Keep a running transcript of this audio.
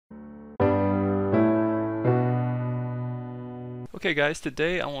Okay guys,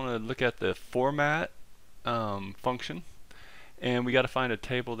 today I want to look at the format function, and we got to find a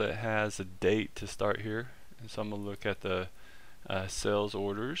table that has a date to start here. And so I'm going to look at the sales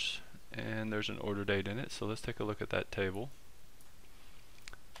orders, and there's an order date in it. So let's take a look at that table.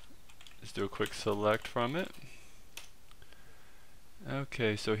 Let's do a quick select from it.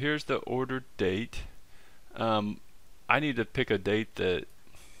 Okay, so here's the order date. I need to pick a date that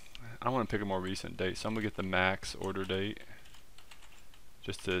I want to pick a more recent date, so I'm going to get the max order date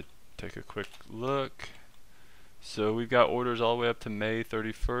just to take a quick look. So we've got orders all the way up to May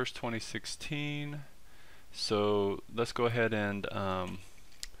 31st, 2016. So let's go ahead and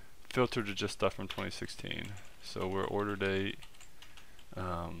filter to just stuff from 2016. So we're order date.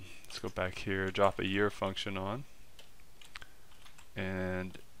 Let's go back here, drop a year function on,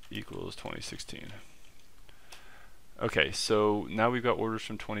 and equals 2016. Okay, so now we've got orders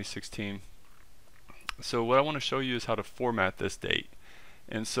from 2016. So what I want to show you is how to format this date.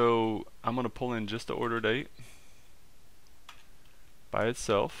 And so I'm going to pull in just the order date by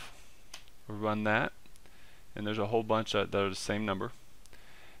itself. We'll run that, and there's a whole bunch that are the same number.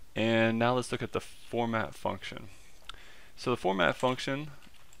 And now let's look at the format function. So the format function,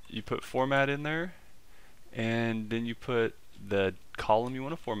 you put format in there, and then you put the column you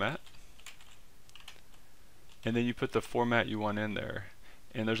want to format, and then you put the format you want in there.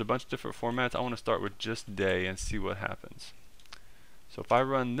 And there's a bunch of different formats. I want to start with just day and see what happens. So if I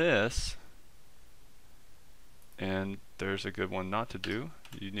run this, and there's a good one not to do,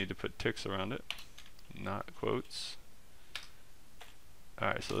 you need to put ticks around it, not quotes.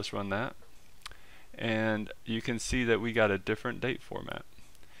 Alright, so let's run that. And you can see that we got a different date format.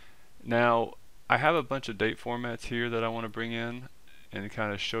 Now, I have a bunch of date formats here that I want to bring in and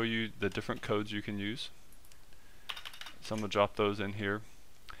kind of show you the different codes you can use. So I'm going to drop those in here.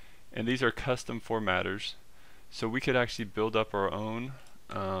 And these are custom formatters. So we could actually build up our own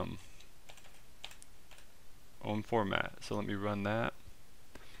format. So let me run that.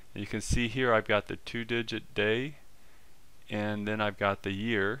 And you can see here I've got the 2-digit day, and then I've got the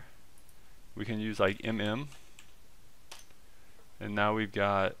year. We can use like mm, and now we've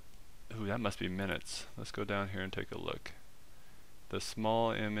got, ooh, that must be minutes. Let's go down here and take a look. The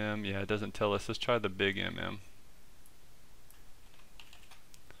small mm, yeah, it doesn't tell us. Let's try the big mm.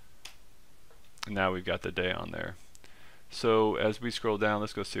 And now we've got the day on there. So as we scroll down,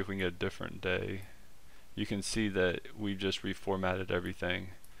 let's go see if we can get a different day. You can see that we've just reformatted everything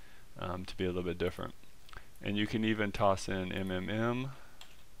to be a little bit different. And you can even toss in MMM.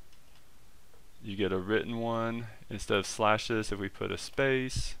 You get a written one. Instead of slashes, if we put a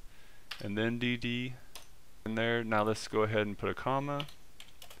space and then DD in there. Now let's go ahead and put a comma.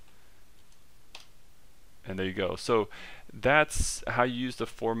 And there you go. So that's how you use the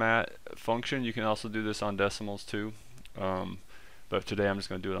format function. You can also do this on decimals too. But today I'm just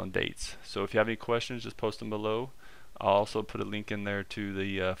going to do it on dates. So if you have any questions, just post them below. I'll also put a link in there to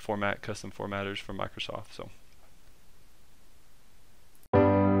the format custom formatters from Microsoft. So